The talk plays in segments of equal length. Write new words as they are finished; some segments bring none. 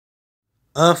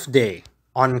Earth Day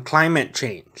on climate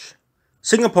change.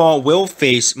 Singapore will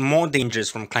face more dangers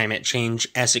from climate change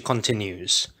as it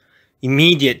continues.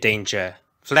 Immediate danger,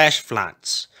 flash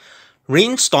floods.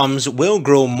 Rainstorms will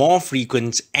grow more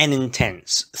frequent and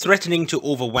intense, threatening to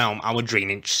overwhelm our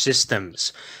drainage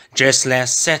systems. Just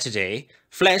last Saturday,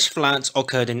 flash floods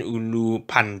occurred in Ulu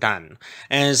Pandan,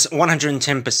 as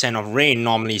 110% of rain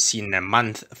normally seen in a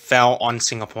month fell on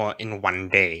Singapore in one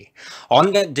day.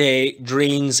 On that day,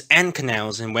 drains and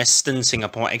canals in western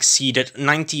Singapore exceeded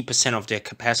 90% of their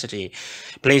capacity,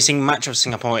 placing much of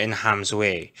Singapore in harm's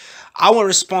way. Our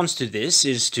response to this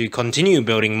is to continue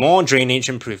building more drainage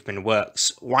improvement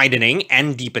works, widening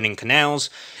and deepening canals,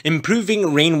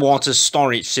 improving rainwater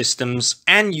storage systems,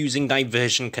 and using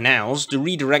diversion canals to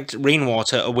redirect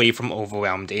rainwater away from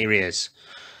overwhelmed areas.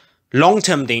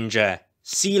 Long-term danger,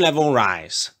 sea level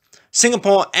rise.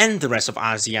 Singapore and the rest of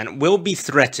ASEAN will be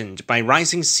threatened by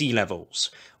rising sea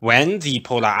levels. When the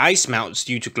polar ice melts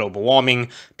due to global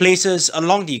warming, places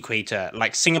along the equator,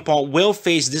 like Singapore, will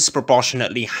face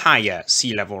disproportionately higher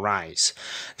sea level rise.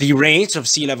 The rate of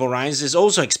sea level rise is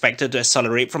also expected to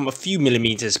accelerate from a few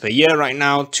millimeters per year right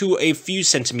now to a few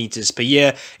centimeters per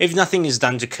year if nothing is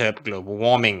done to curb global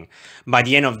warming. By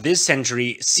the end of this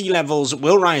century, sea levels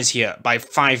will rise here by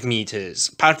 5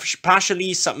 meters,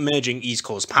 partially submerging East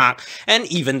Coast Park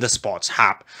and even the Sports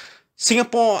Hub.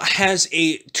 Singapore has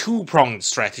a two-pronged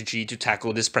strategy to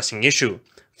tackle this pressing issue.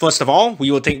 First of all, we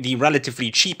will take the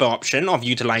relatively cheaper option of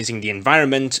utilizing the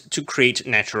environment to create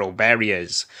natural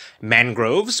barriers.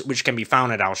 Mangroves, which can be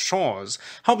found at our shores,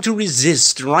 help to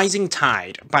resist rising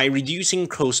tide by reducing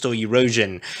coastal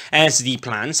erosion, as the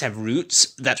plants have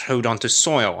roots that hold onto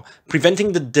soil,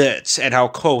 preventing the dirt at our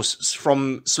coasts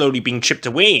from slowly being chipped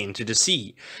away into the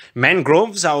sea.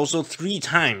 Mangroves are also 3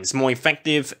 times more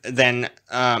effective than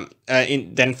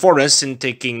forests in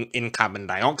taking in carbon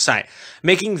dioxide,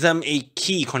 making them a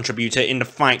key contributor in the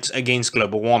fight against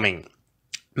global warming.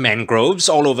 Mangroves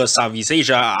all over Southeast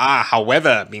Asia are,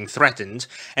 however, being threatened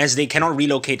as they cannot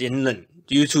relocate inland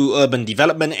due to urban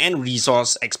development and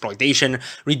resource exploitation,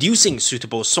 reducing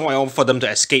suitable soil for them to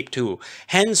escape to,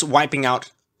 hence wiping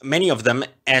out many of them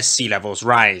as sea levels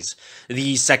rise.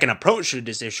 The second approach to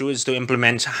this issue is to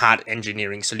implement hard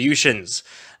engineering solutions,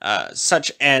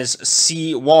 such as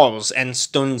sea walls and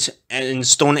stone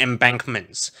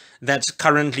embankments that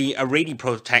currently already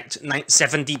protect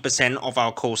 70% of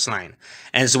our coastline,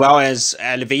 as well as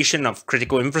elevation of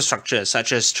critical infrastructure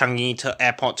such as Changi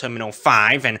Airport Terminal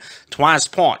 5 and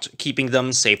Tuas Port, keeping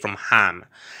them safe from harm.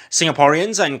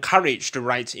 Singaporeans are encouraged to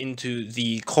write into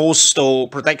the Coastal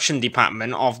Protection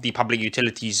Department of the Public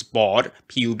Utilities Board,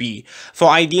 PUB, for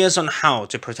ideas on how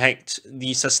to protect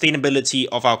the sustainability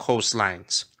of our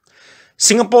coastlines.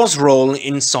 Singapore's role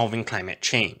in solving climate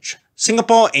change.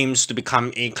 Singapore aims to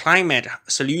become a climate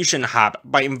solution hub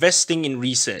by investing in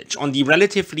research on the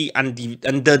relatively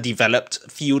underdeveloped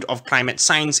field of climate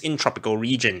science in tropical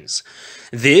regions.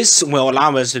 This will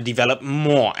allow us to develop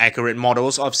more accurate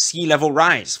models of sea level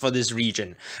rise for this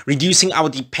region, reducing our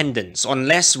dependence on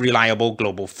less reliable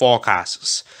global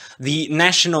forecasts. The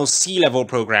National Sea Level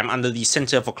Program under the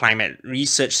Centre for Climate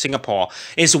Research Singapore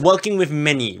is working with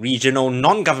many regional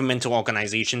non-governmental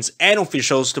organizations and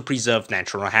officials to preserve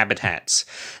natural habitats.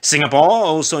 Singapore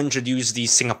also introduced the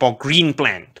Singapore Green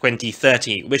Plan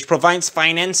 2030, which provides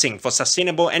financing for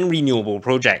sustainable and renewable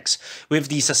projects, with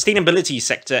the sustainability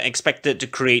sector expected to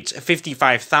create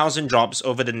 55,000 jobs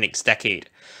over the next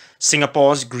decade.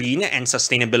 Singapore's Green and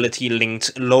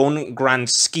Sustainability-Linked Loan Grant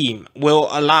Scheme will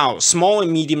allow small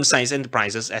and medium-sized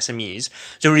enterprises, SMEs,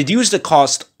 to reduce the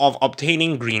cost of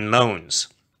obtaining green loans.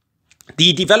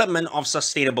 The development of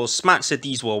sustainable smart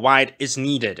cities worldwide is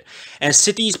needed, as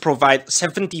cities provide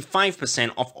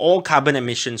 75% of all carbon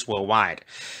emissions worldwide.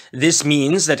 This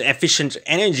means that efficient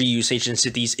energy usage in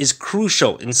cities is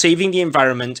crucial in saving the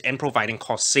environment and providing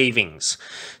cost savings.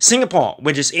 Singapore,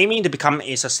 which is aiming to become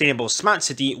a sustainable smart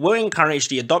city, will encourage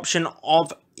the adoption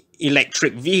of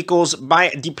electric vehicles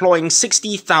by deploying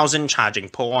 60,000 charging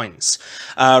points,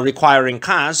 requiring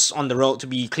cars on the road to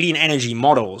be clean energy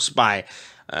models by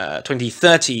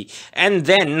 2030, and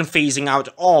then phasing out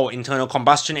all internal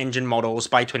combustion engine models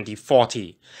by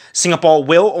 2040. Singapore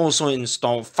will also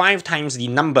install 5 times the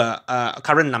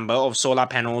current number of solar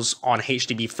panels on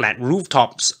HDB flat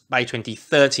rooftops by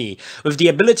 2030, with the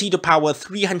ability to power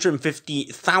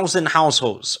 350,000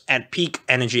 households at peak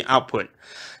energy output.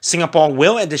 Singapore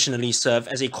will additionally serve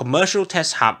as a commercial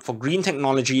test hub for green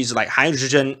technologies like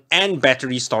hydrogen and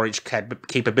battery storage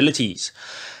capabilities.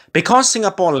 Because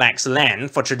Singapore lacks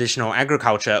land for traditional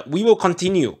agriculture, we will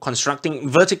continue constructing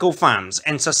vertical farms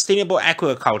and sustainable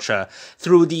aquaculture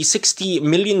through the $60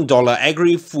 million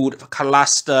Agri-Food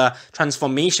Cluster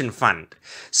Transformation Fund.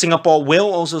 Singapore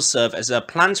will also serve as a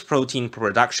plant protein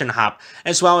production hub,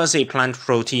 as well as a plant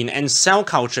protein and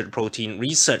cell-cultured protein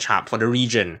research hub for the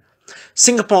region.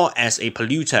 Singapore as a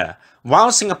polluter.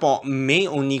 While Singapore may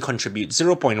only contribute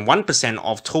 0.1%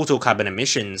 of total carbon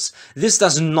emissions, this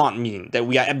does not mean that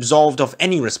we are absolved of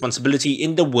any responsibility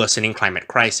in the worsening climate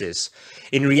crisis.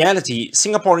 In reality,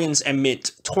 Singaporeans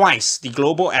emit twice the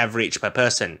global average per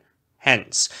person.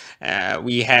 Hence,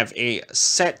 we have a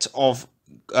set of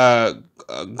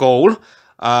goal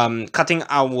cutting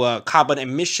our carbon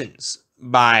emissions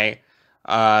by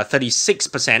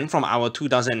 36% from our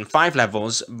 2005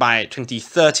 levels by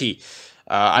 2030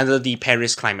 under the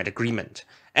Paris Climate Agreement.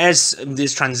 As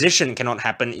this transition cannot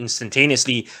happen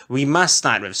instantaneously, we must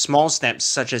start with small steps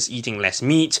such as eating less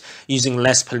meat, using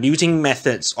less polluting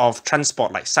methods of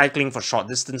transport like cycling for short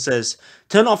distances,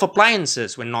 turn off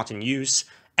appliances when not in use,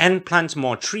 and plant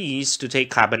more trees to take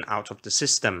carbon out of the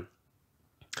system.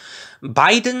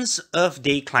 Biden's Earth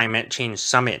Day Climate Change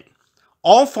Summit.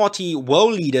 All 40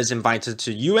 world leaders invited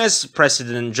to US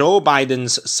President Joe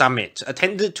Biden's summit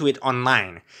attended to it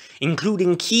online,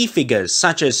 including key figures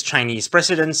such as Chinese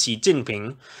President Xi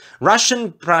Jinping,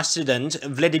 Russian President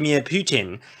Vladimir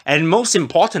Putin, and most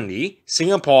importantly,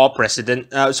 Singapore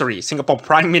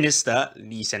Prime Minister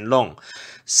Lee Hsien Loong.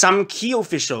 Some key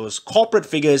officials, corporate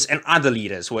figures, and other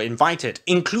leaders were invited,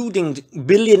 including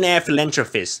billionaire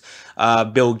philanthropist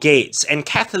Bill Gates and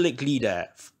Catholic leader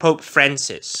Pope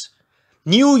Francis.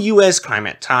 New US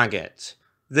climate target.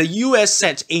 The US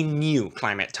set a new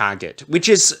climate target, which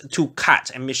is to cut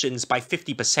emissions by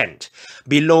 50%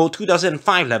 below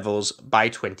 2005 levels by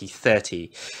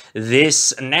 2030.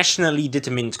 This nationally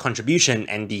determined contribution,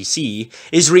 NDC,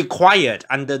 is required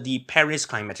under the Paris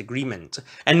Climate Agreement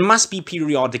and must be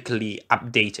periodically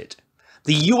updated.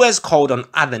 The US called on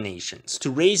other nations to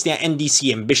raise their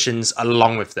NDC ambitions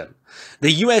along with them.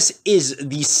 The US is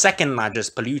the second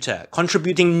largest polluter,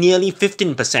 contributing nearly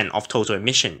 15% of total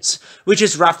emissions, which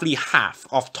is roughly half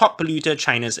of top polluter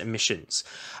China's emissions.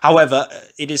 However,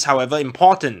 it is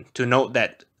important to note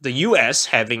that the US,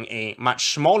 having a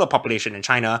much smaller population than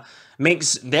China,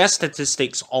 makes their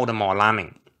statistics all the more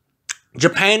alarming.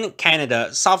 Japan,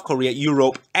 Canada, South Korea,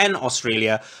 Europe, and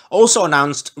Australia also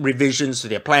announced revisions to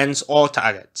their plans or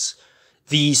targets.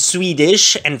 The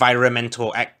Swedish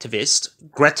environmental activist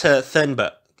Greta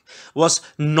Thunberg was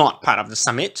not part of the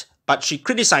summit, but she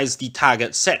criticized the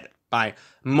targets set by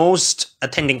most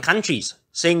attending countries,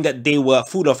 saying that they were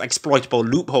full of exploitable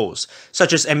loopholes,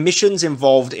 such as emissions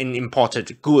involved in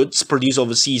imported goods produced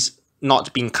overseas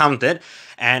not being counted,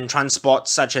 and transport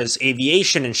such as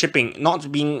aviation and shipping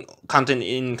not being counted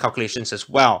in calculations as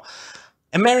well.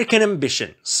 American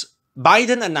ambitions.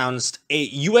 Biden announced a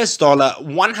US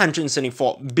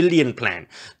 $174 billion plan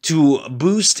to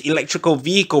boost electrical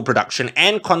vehicle production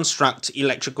and construct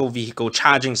electrical vehicle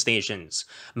charging stations.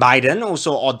 Biden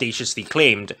also audaciously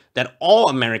claimed that all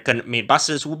American-made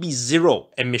buses will be zero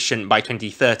emission by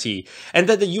 2030 and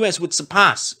that the US would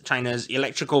surpass China's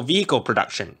electrical vehicle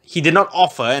production. He did not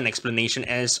offer an explanation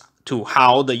as to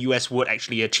how the US would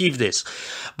actually achieve this.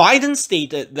 Biden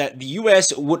stated that the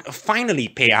US would finally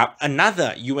pay out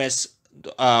another US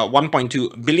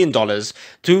 $1.2 billion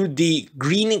to the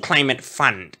Green Climate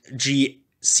Fund,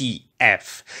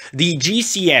 GCF. The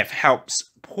GCF helps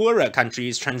poorer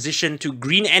countries transition to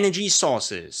green energy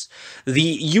sources. The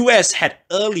US had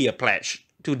earlier pledged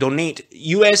to donate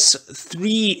US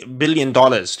 $3 billion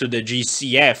to the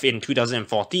GCF in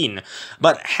 2014,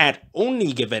 but had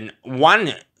only given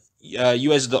 $1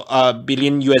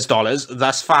 billion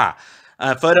thus far.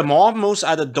 Furthermore, most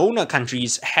other donor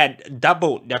countries had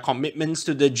doubled their commitments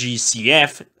to the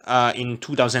GCF in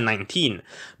 2019,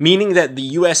 meaning that the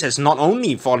US has not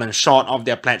only fallen short of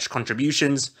their pledged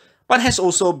contributions, but has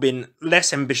also been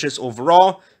less ambitious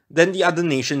overall than the other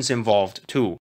nations involved too.